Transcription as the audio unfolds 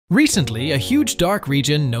Recently, a huge dark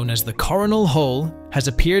region known as the coronal hole has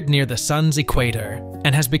appeared near the Sun's equator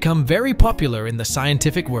and has become very popular in the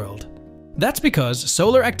scientific world. That's because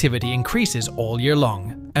solar activity increases all year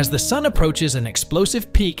long, as the Sun approaches an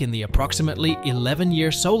explosive peak in the approximately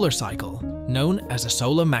 11-year solar cycle, known as a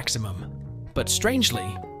solar maximum. But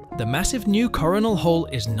strangely, the massive new coronal hole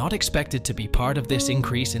is not expected to be part of this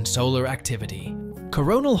increase in solar activity.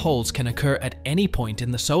 Coronal holes can occur at any point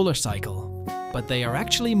in the solar cycle, but they are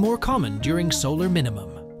actually more common during solar minimum.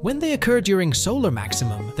 When they occur during solar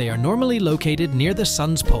maximum, they are normally located near the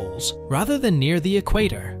Sun's poles, rather than near the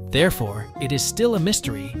equator. Therefore, it is still a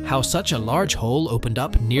mystery how such a large hole opened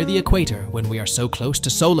up near the equator when we are so close to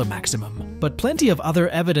solar maximum. But plenty of other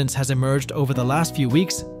evidence has emerged over the last few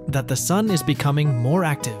weeks that the Sun is becoming more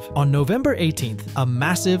active. On November 18th, a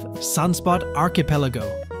massive sunspot archipelago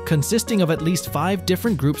consisting of at least 5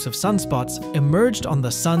 different groups of sunspots emerged on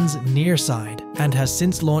the Sun's near side and has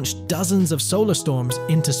since launched dozens of solar storms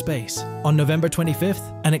into space. On November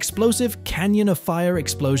 25th, an explosive canyon of fire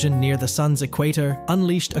explosion near the Sun's equator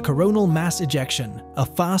unleashed a coronal mass ejection, a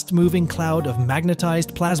fast-moving cloud of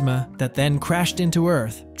magnetized plasma that then crashed into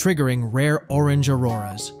Earth, triggering rare orange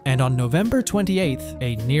auroras. And on November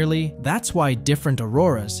 28th, that's why different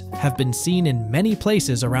auroras have been seen in many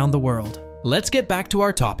places around the world. Let's get back to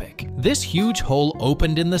our topic. This huge hole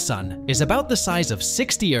opened in the Sun is about the size of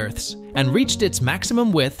 60 Earths and reached its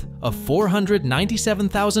maximum width of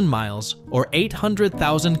 497,000 miles or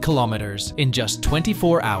 800,000 kilometers in just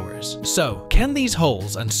 24 hours. So, can these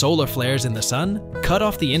holes and solar flares in the Sun cut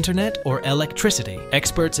off the internet or electricity?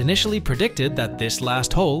 Experts initially predicted that this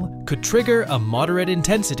last hole could trigger a moderate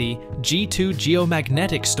intensity G2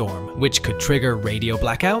 geomagnetic storm, which could trigger radio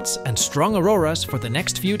blackouts and strong auroras for the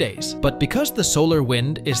next few days. But because the solar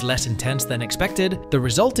wind is less intense than expected, the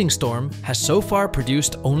resulting storm has so far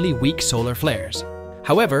produced only weak solar flares.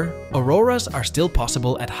 However, auroras are still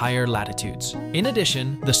possible at higher latitudes. In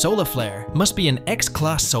addition, the solar flare must be an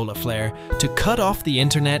X-class solar flare to cut off the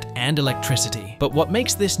internet and electricity. But what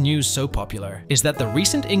makes this news so popular is that the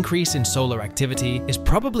recent increase in solar activity is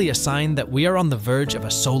probably a sign that we are on the verge of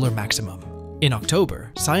a solar maximum. In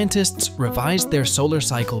October, scientists revised their solar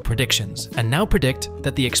cycle predictions and now predict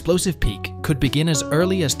that the explosive peak could begin as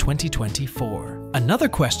early as 2024. Another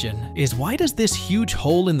question is, why does this huge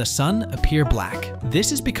hole in the Sun appear black?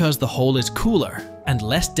 This is because the hole is cooler and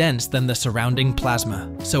less dense than the surrounding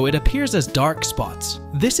plasma, so it appears as dark spots.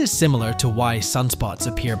 This is similar to why sunspots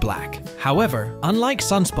appear black. However, unlike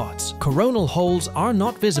sunspots, coronal holes are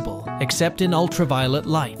not visible except in ultraviolet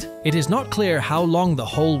light. It is not clear how long the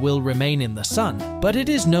hole will remain in the Sun, but it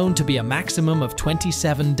is known to be a maximum of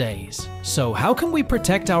 27 days. So how can we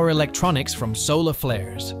protect our electronics from solar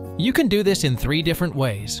flares? You can do this in 3 different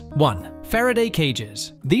ways. 1. Faraday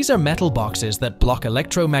cages. These are metal boxes that block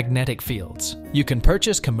electromagnetic fields. You can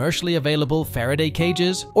purchase commercially available Faraday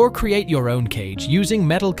cages or create your own cage using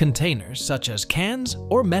metal containers such as cans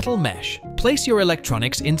or metal mesh. Place your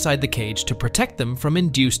electronics inside the cage to protect them from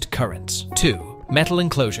induced currents. 2. Metal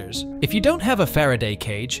enclosures. If you don't have a Faraday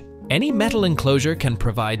cage, any metal enclosure can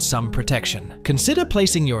provide some protection. Consider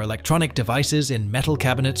placing your electronic devices in metal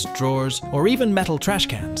cabinets, drawers, or even metal trash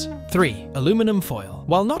cans. 3. Aluminum foil.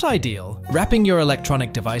 While not ideal, wrapping your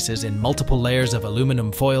electronic devices in multiple layers of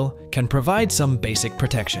aluminum foil can provide some basic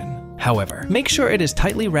protection. However, make sure it is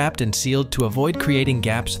tightly wrapped and sealed to avoid creating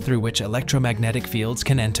gaps through which electromagnetic fields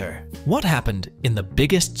can enter. What happened in the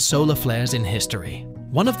biggest solar flares in history?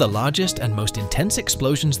 One of the largest and most intense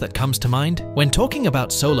explosions that comes to mind when talking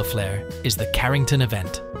about solar flare is the Carrington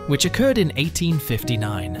event, which occurred in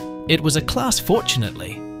 1859. It was a class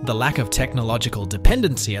fortunately. The lack of technological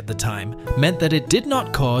dependency at the time meant that it did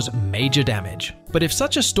not cause major damage. But if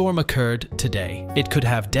such a storm occurred today, it could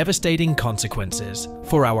have devastating consequences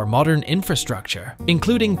for our modern infrastructure,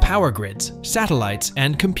 including power grids, satellites,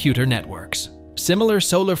 and computer networks. Similar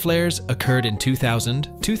solar flares occurred in 2000,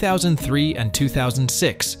 2003, and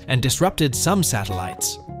 2006 and disrupted some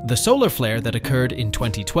satellites. The solar flare that occurred in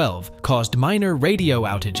 2012 caused minor radio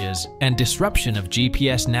outages and disruption of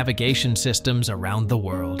GPS navigation systems around the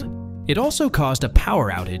world. It also caused a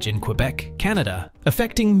power outage in Quebec, Canada,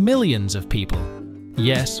 affecting millions of people.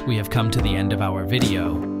 Yes, we have come to the end of our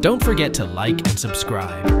video. Don't forget to like and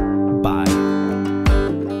subscribe.